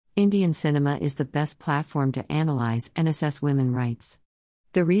Indian cinema is the best platform to analyze and assess women's rights.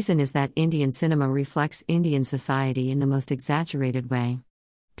 The reason is that Indian cinema reflects Indian society in the most exaggerated way.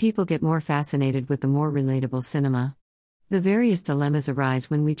 People get more fascinated with the more relatable cinema. The various dilemmas arise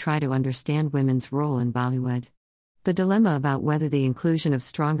when we try to understand women's role in Bollywood. The dilemma about whether the inclusion of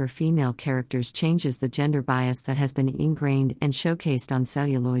stronger female characters changes the gender bias that has been ingrained and showcased on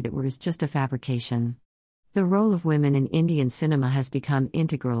celluloid or is just a fabrication. The role of women in Indian cinema has become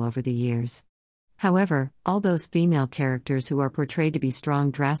integral over the years. However, all those female characters who are portrayed to be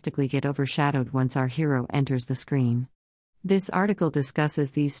strong drastically get overshadowed once our hero enters the screen. This article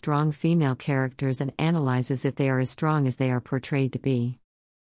discusses these strong female characters and analyzes if they are as strong as they are portrayed to be.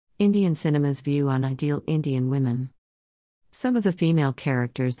 Indian cinema's view on ideal Indian women. Some of the female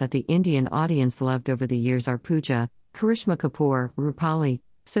characters that the Indian audience loved over the years are Pooja, Karishma Kapoor, Rupali,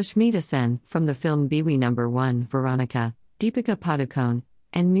 Sushmita Sen from the film Biwi No. 1, Veronica, Deepika Padukone,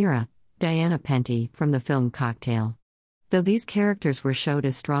 and Meera, Diana Penty from the film Cocktail. Though these characters were showed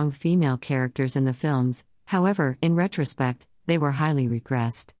as strong female characters in the films, however, in retrospect, they were highly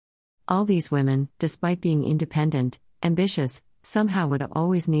regressed. All these women, despite being independent, ambitious, somehow would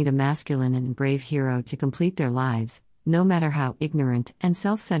always need a masculine and brave hero to complete their lives, no matter how ignorant and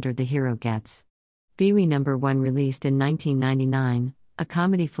self-centered the hero gets. Biwi No. 1, released in 1999, a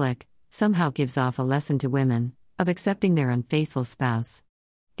comedy flick, somehow gives off a lesson to women of accepting their unfaithful spouse.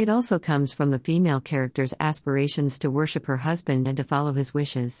 It also comes from the female character's aspirations to worship her husband and to follow his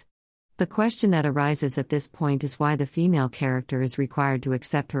wishes. The question that arises at this point is why the female character is required to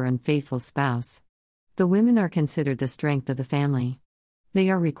accept her unfaithful spouse. The women are considered the strength of the family.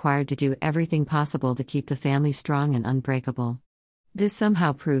 They are required to do everything possible to keep the family strong and unbreakable. This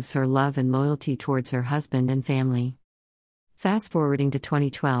somehow proves her love and loyalty towards her husband and family. Fast-forwarding to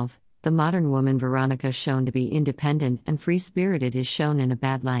 2012, the modern woman Veronica, shown to be independent and free-spirited, is shown in a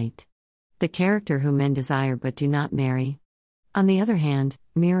bad light. The character whom men desire but do not marry. On the other hand,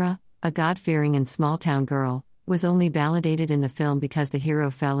 Meera, a God-fearing and small-town girl, was only validated in the film because the hero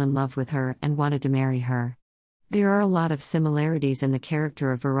fell in love with her and wanted to marry her. There are a lot of similarities in the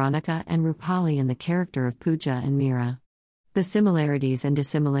character of Veronica and Rupali and the character of Pooja and Meera. The similarities and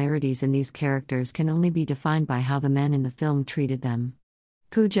dissimilarities in these characters can only be defined by how the men in the film treated them.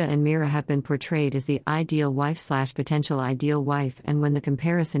 Pooja and Meera have been portrayed as the ideal wife/potential ideal wife, and when the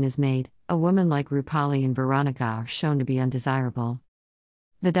comparison is made, a woman like Rupali and Veronica are shown to be undesirable.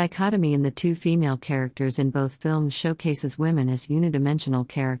 The dichotomy in the two female characters in both films showcases women as unidimensional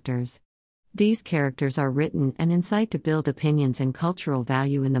characters. These characters are written and incite to build opinions and cultural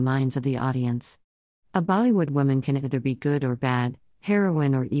value in the minds of the audience. A Bollywood woman can either be good or bad,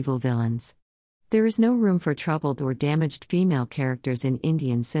 heroine or evil villains. There is no room for troubled or damaged female characters in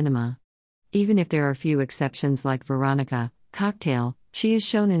Indian cinema. Even if there are few exceptions like Veronica, Cocktail, she is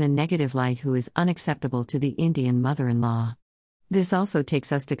shown in a negative light who is unacceptable to the Indian mother-in-law. This also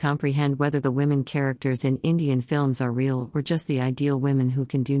takes us to comprehend whether the women characters in Indian films are real or just the ideal women who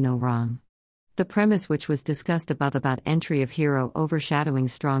can do no wrong. The premise which was discussed above about entry of hero overshadowing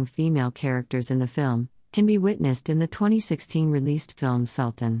strong female characters in the film, can be witnessed in the 2016 released film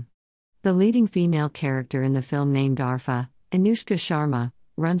Sultan. The leading female character in the film, named Arfa, Anushka Sharma,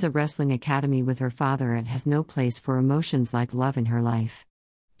 runs a wrestling academy with her father and has no place for emotions like love in her life.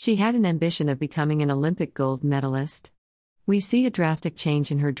 She had an ambition of becoming an Olympic gold medalist. We see a drastic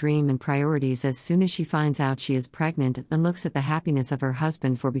change in her dream and priorities as soon as she finds out she is pregnant and looks at the happiness of her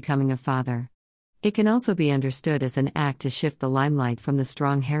husband for becoming a father. It can also be understood as an act to shift the limelight from the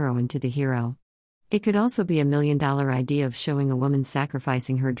strong heroine to the hero. It could also be a million-dollar idea of showing a woman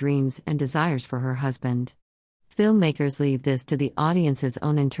sacrificing her dreams and desires for her husband. Filmmakers leave this to the audience's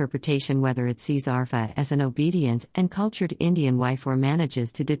own interpretation, whether it sees Arfa as an obedient and cultured Indian wife or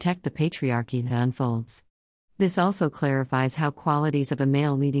manages to detect the patriarchy that unfolds. This also clarifies how qualities of a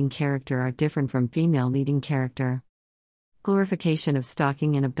male leading character are different from female leading character. Glorification of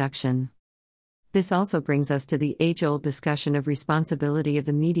stalking and abduction. This also brings us to the age-old discussion of responsibility of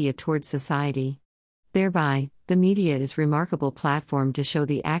the media towards society. Thereby, the media is a remarkable platform to show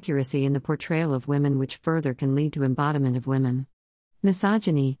the accuracy in the portrayal of women, which further can lead to embodiment of women.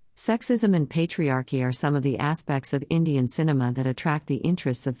 Misogyny, sexism and patriarchy are some of the aspects of Indian cinema that attract the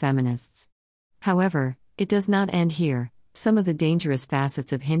interests of feminists. However, it does not end here. Some of the dangerous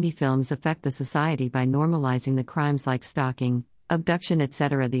facets of Hindi films affect the society by normalizing the crimes like stalking, abduction,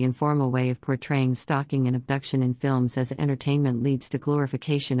 etc. The informal way of portraying stalking and abduction in films as entertainment leads to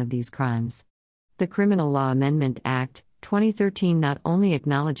glorification of these crimes. The Criminal Law Amendment Act, 2013 not only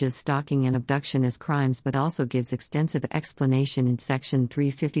acknowledges stalking and abduction as crimes but also gives extensive explanation in Section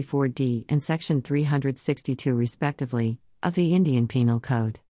 354D and Section 362 respectively, of the Indian Penal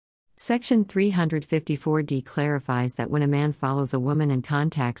Code. Section 354D clarifies that when a man follows a woman and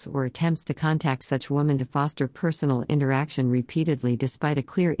contacts or attempts to contact such woman to foster personal interaction repeatedly despite a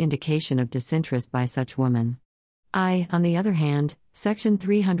clear indication of disinterest by such woman. On the other hand, Section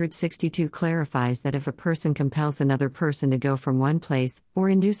 362 clarifies that if a person compels another person to go from one place, or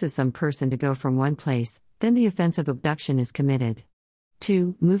induces some person to go from one place, then the offense of abduction is committed.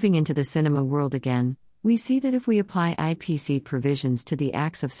 2. Moving into the cinema world again, we see that if we apply IPC provisions to the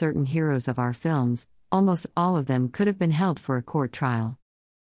acts of certain heroes of our films, almost all of them could have been held for a court trial.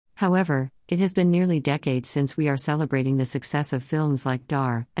 However, it has been nearly decades since we are celebrating the success of films like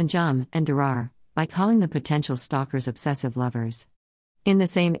Dar, Anjam, and Durar, by calling the potential stalkers obsessive lovers. In the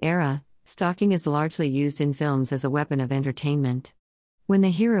same era, stalking is largely used in films as a weapon of entertainment. When the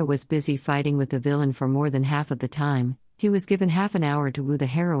hero was busy fighting with the villain for more than half of the time, he was given half an hour to woo the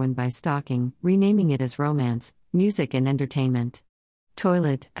heroine by stalking, renaming it as romance, music and entertainment.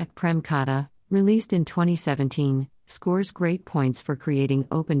 Toilet, at Prem Kata, released in 2017, scores great points for creating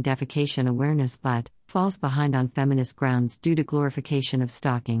open defecation awareness but falls behind on feminist grounds due to glorification of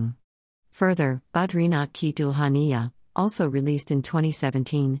stalking. Further, Badrinath Ki Dulhaniya, also released in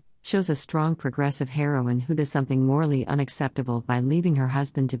 2017, shows a strong progressive heroine who does something morally unacceptable by leaving her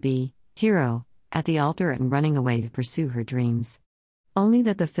husband to be hero at the altar and running away to pursue her dreams. Only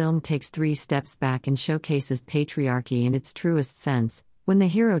that the film takes 3 steps back and showcases patriarchy in its truest sense, when the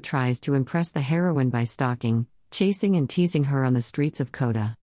hero tries to impress the heroine by stalking, chasing and teasing her on the streets of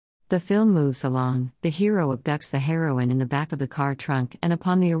Kota. The film moves along, the hero abducts the heroine in the back of the car trunk and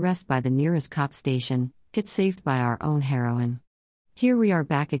upon the arrest by the nearest cop station, gets saved by our own heroine. Here we are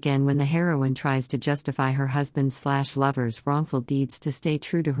back again when the heroine tries to justify her husband/lover's wrongful deeds to stay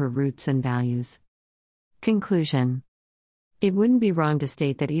true to her roots and values. Conclusion. It wouldn't be wrong to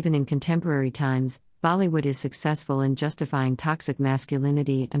state that even in contemporary times, Bollywood is successful in justifying toxic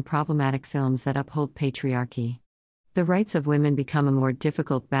masculinity and problematic films that uphold patriarchy. The rights of women become a more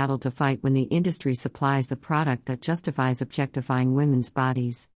difficult battle to fight when the industry supplies the product that justifies objectifying women's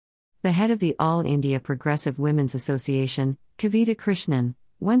bodies. The head of the All India Progressive Women's Association, Kavita Krishnan,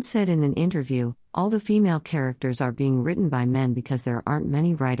 once said in an interview, "All the female characters are being written by men because there aren't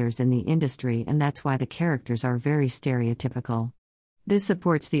many writers in the industry and that's why the characters are very stereotypical." This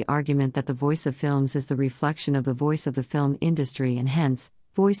supports the argument that the voice of films is the reflection of the voice of the film industry and hence,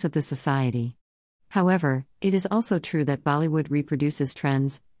 voice of the society. However, it is also true that Bollywood reproduces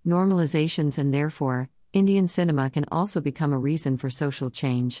trends, normalizations and therefore, Indian cinema can also become a reason for social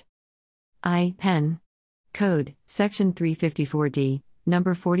change. Pen. Code, Section 354D,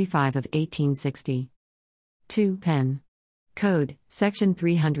 Number 45 of 1860. 2. Pen. Code, Section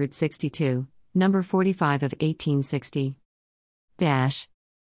 362, Number 45 of 1860.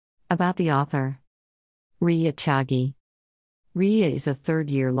 About the author. Riya Tyagi. Riya is a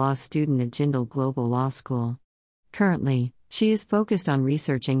third-year law student at Jindal Global Law School. Currently, she is focused on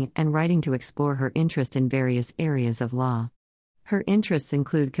researching and writing to explore her interest in various areas of law. Her interests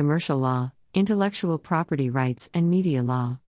include commercial law, intellectual property rights, and media law.